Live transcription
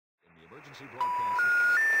emergency broadcasting.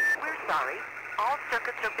 We're sorry. All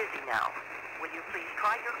circuits are busy now. Will you please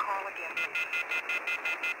try your call again later?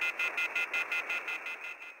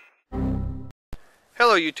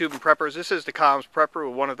 Hello YouTube and preppers, this is the Comms Prepper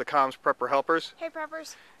with one of the Comms Prepper helpers. Hey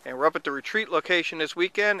preppers. And we're up at the retreat location this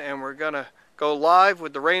weekend and we're going to go live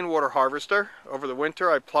with the rainwater harvester. Over the winter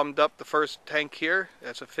I plumbed up the first tank here.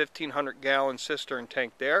 That's a 1,500 gallon cistern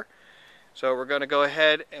tank there. So we're going to go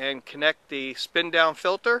ahead and connect the spin down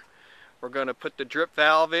filter. We're going to put the drip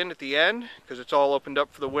valve in at the end because it's all opened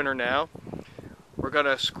up for the winter now. We're going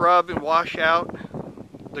to scrub and wash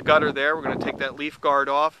out the gutter there. We're going to take that leaf guard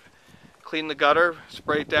off, clean the gutter,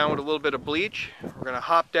 spray it down with a little bit of bleach. We're going to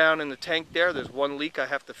hop down in the tank there. There's one leak I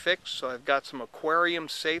have to fix, so I've got some aquarium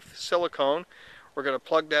safe silicone. We're going to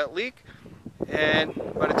plug that leak, and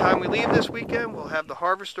by the time we leave this weekend we'll have the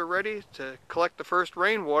harvester ready to collect the first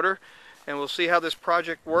rainwater, and we'll see how this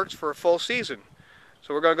project works for a full season.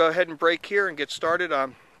 So we're going to go ahead and break here and get started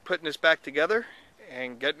on putting this back together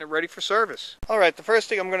and getting it ready for service. Alright, the first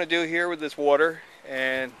thing I'm going to do here with this water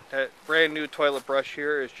and that brand new toilet brush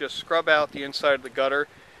here is just scrub out the inside of the gutter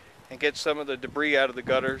and get some of the debris out of the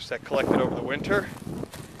gutters that collected over the winter.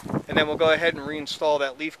 And then we'll go ahead and reinstall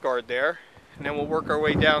that leaf guard there, and then we'll work our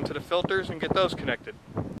way down to the filters and get those connected.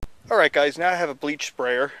 Alright guys, now I have a bleach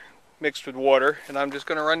sprayer mixed with water, and I'm just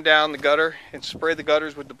going to run down the gutter and spray the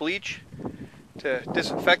gutters with the bleach to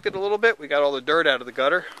disinfect it a little bit. We got all the dirt out of the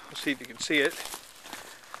gutter. Let's see if you can see it.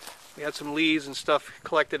 We had some leaves and stuff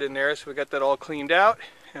collected in there, so we got that all cleaned out,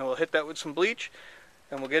 and we'll hit that with some bleach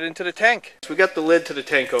and we'll get into the tank. So we got the lid to the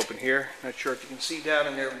tank open here. Not sure if you can see down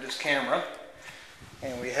in there with this camera.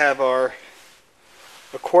 And we have our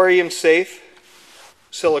aquarium safe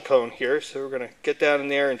silicone here, so we're going to get down in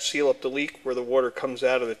there and seal up the leak where the water comes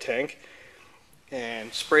out of the tank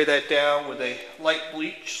and spray that down with a light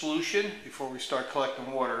bleach solution before we start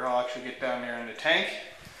collecting water. I'll actually get down there in the tank.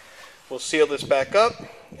 We'll seal this back up,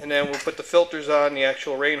 and then we'll put the filters on the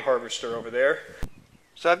actual rain harvester over there.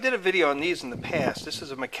 So I've did a video on these in the past. This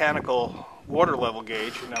is a mechanical water level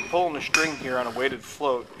gauge, and I'm pulling the string here on a weighted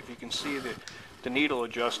float. If you can see the needle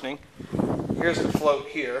adjusting. Here's the float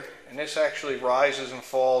here, and this actually rises and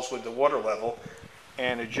falls with the water level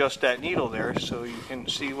and adjust that needle there so you can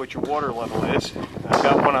see what your water level is. I've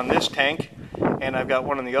got one on this tank and I've got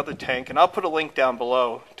one on the other tank, and I'll put a link down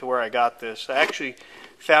below to where I got this. I actually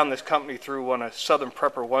found this company through one of Southern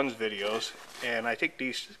Prepper One's videos, and I think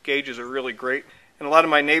these gauges are really great, and a lot of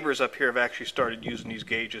my neighbors up here have actually started using these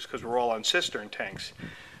gauges because we're all on cistern tanks.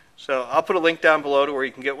 So I'll put a link down below to where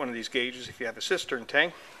you can get one of these gauges if you have a cistern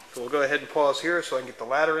tank. So we'll go ahead and pause here so I can get the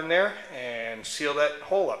ladder in there and seal that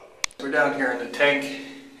hole up. We're down here in the tank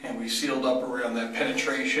and we sealed up around that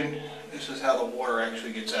penetration. This is how the water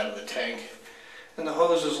actually gets out of the tank. And the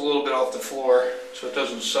hose is a little bit off the floor so it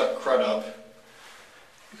doesn't suck crud up,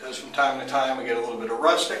 because from time to time we get a little bit of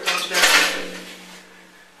rust that comes down.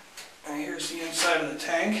 And here's the inside of the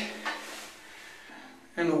tank.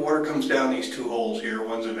 And the water comes down these two holes here.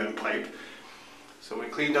 One's a vent pipe. So we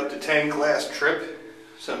cleaned up the tank last trip.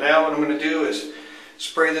 So now what I'm going to do is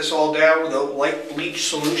spray this all down with a light bleach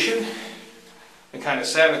solution and kind of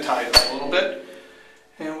sanitize it a little bit.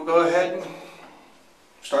 And we'll go ahead and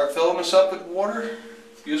start filling this up with water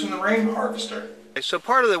using the rain harvester. So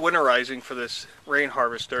part of the winterizing for this rain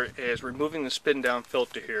harvester is removing the spin down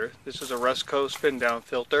filter here. This is a Rusco spin down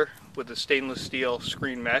filter with a stainless steel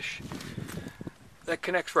screen mesh that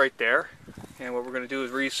connects right there. And what we're going to do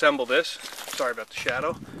is reassemble this. Sorry about the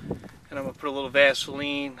shadow. And I'm going to put a little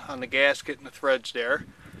Vaseline on the gasket and the threads there.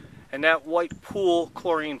 And that white pool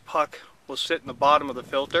chlorine puck will sit in the bottom of the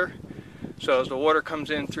filter. So as the water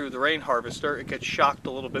comes in through the rain harvester, it gets shocked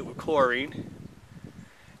a little bit with chlorine.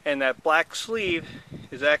 And that black sleeve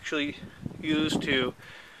is actually used to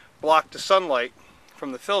block the sunlight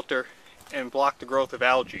from the filter and block the growth of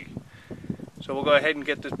algae. So we'll go ahead and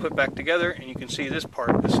get this put back together, and you can see this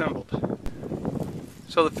part assembled.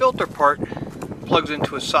 So the filter part plugs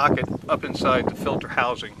into a socket up inside the filter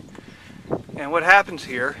housing. And what happens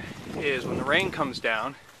here is when the rain comes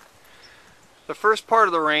down, the first part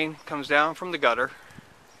of the rain comes down from the gutter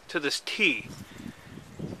to this T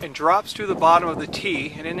and drops through the bottom of the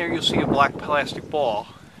T, and in there you'll see a black plastic ball.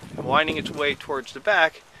 And winding its way towards the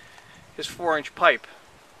back is 4-inch pipe.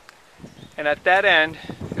 And at that end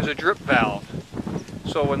is a drip valve.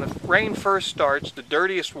 So when the rain first starts, the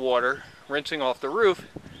dirtiest water rinsing off the roof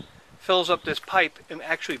fills up this pipe and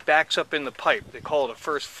actually backs up in the pipe. They call it a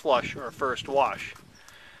first flush or a first wash.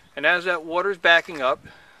 And as that water is backing up,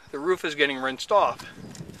 the roof is getting rinsed off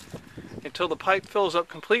until the pipe fills up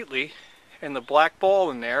completely and the black ball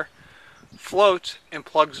in there floats and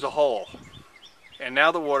plugs the hole. and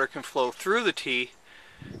now the water can flow through the tee,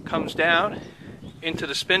 comes down into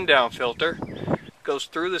the spin down filter, goes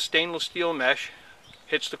through the stainless steel mesh,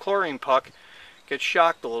 hits the chlorine puck, gets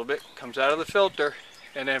shocked a little bit, comes out of the filter,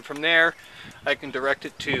 and then from there I can direct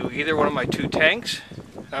it to either one of my 2 tanks.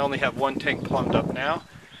 I only have 1 tank plumbed up now,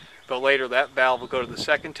 but later that valve will go to the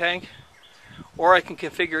second tank. Or I can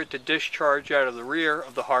configure it to discharge out of the rear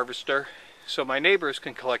of the harvester so my neighbors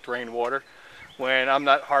can collect rainwater when I'm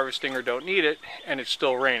not harvesting or don't need it and it's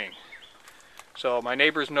still raining. So my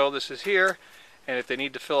neighbors know this is here, and if they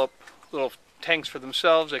need to fill up little tanks for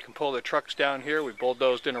themselves, they can pull their trucks down here. We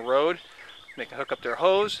bulldozed in a road. They can hook up their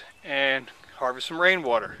hose and harvest some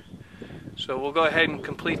rainwater. So we'll go ahead and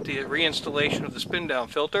complete the reinstallation of the spin down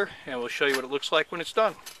filter, and we'll show you what it looks like when it's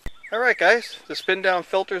done. Alright guys, the spin down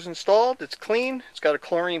filter is installed. It's clean, it's got a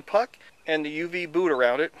chlorine puck and the UV boot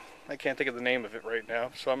around it. I can't think of the name of it right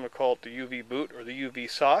now, so I'm going to call it the UV boot or the UV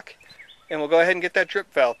sock. And we'll go ahead and get that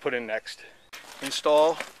drip valve put in next.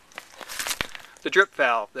 Install the drip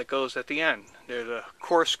valve that goes at the end. There's a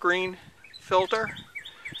coarse screen filter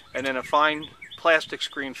and then a fine plastic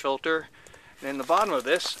screen filter. And in the bottom of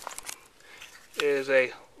this is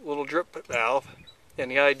a little drip valve. And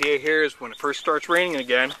the idea here is when it first starts raining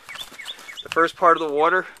again, the first part of the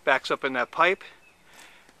water backs up in that pipe,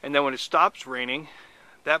 and then when it stops raining,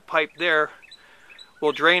 that pipe there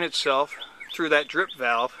will drain itself through that drip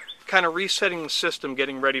valve, kind of resetting the system,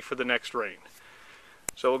 getting ready for the next rain.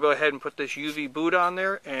 So we'll go ahead and put this UV boot on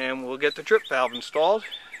there, and we'll get the drip valve installed,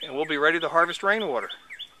 and we'll be ready to harvest rainwater.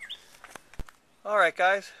 Alright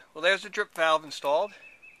guys, well there's the drip valve installed.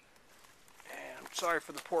 And I'm sorry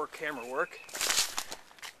for the poor camera work.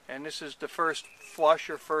 And this is the first flush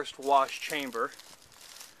or first wash chamber.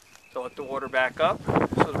 So let the water back up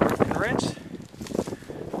so the roof can rinse.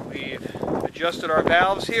 We've adjusted our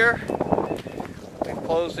valves here. We've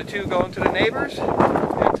closed the 2 going to the neighbors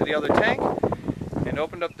and to the other tank, and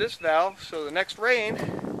opened up this valve so the next rain,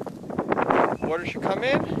 water should come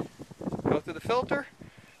in, go through the filter,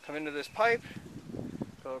 come into this pipe,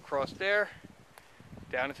 go across there,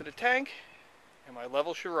 down into the tank, and my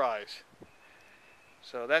level should rise.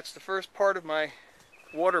 So that's the first part of my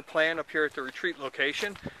water plan up here at the retreat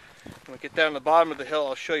location. When we get down to the bottom of the hill,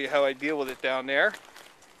 I'll show you how I deal with it down there.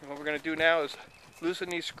 And what we're going to do now is loosen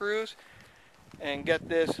these screws and get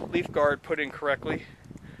this leaf guard put in correctly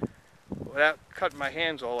without cutting my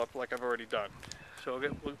hands all up like I've already done. So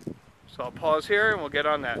I'll pause here and we'll get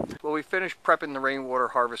on that. Well, we finished prepping the rainwater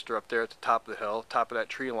harvester up there at the top of the hill, top of that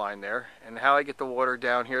tree line there. And how I get the water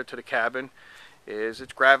down here to the cabin is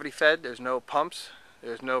it's gravity fed. There's no pumps.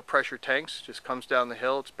 There's no pressure tanks, just comes down the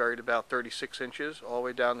hill. It's buried about 36 inches all the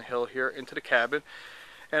way down the hill here into the cabin.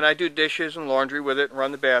 And I do dishes and laundry with it and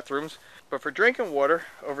run the bathrooms. But for drinking water,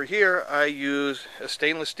 over here I use a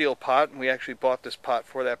stainless steel pot, and we actually bought this pot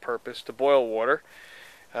for that purpose, to boil water.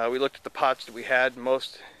 We looked at the pots that we had.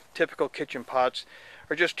 Most typical kitchen pots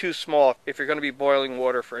are just too small. If you're going to be boiling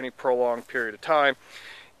water for any prolonged period of time,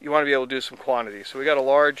 you want to be able to do some quantity. So we got a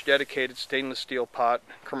large dedicated stainless steel pot,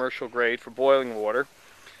 commercial grade, for boiling water.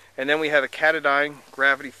 And then we have a Catadine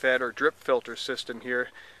gravity fed or drip filter system here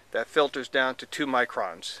that filters down to 2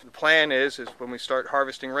 microns. The plan is when we start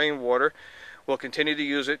harvesting rainwater, we'll continue to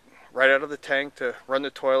use it right out of the tank to run the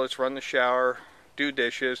toilets, run the shower, do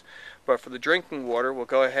dishes. But for the drinking water, we'll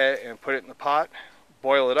go ahead and put it in the pot,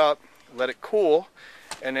 boil it up, let it cool,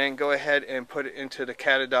 and then go ahead and put it into the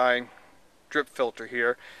Catadine drip filter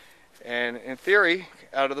here, and in theory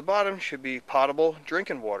out of the bottom should be potable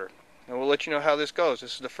drinking water. And we'll let you know how this goes.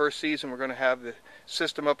 This is the first season we're going to have the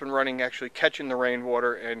system up and running, actually catching the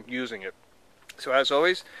rainwater and using it. So as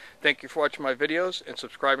always, thank you for watching my videos and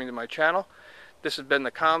subscribing to my channel. This has been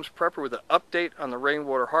the Comms Prepper with an update on the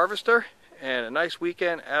rainwater harvester, and a nice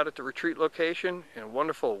weekend out at the retreat location in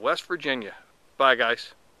wonderful West Virginia. Bye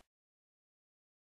guys.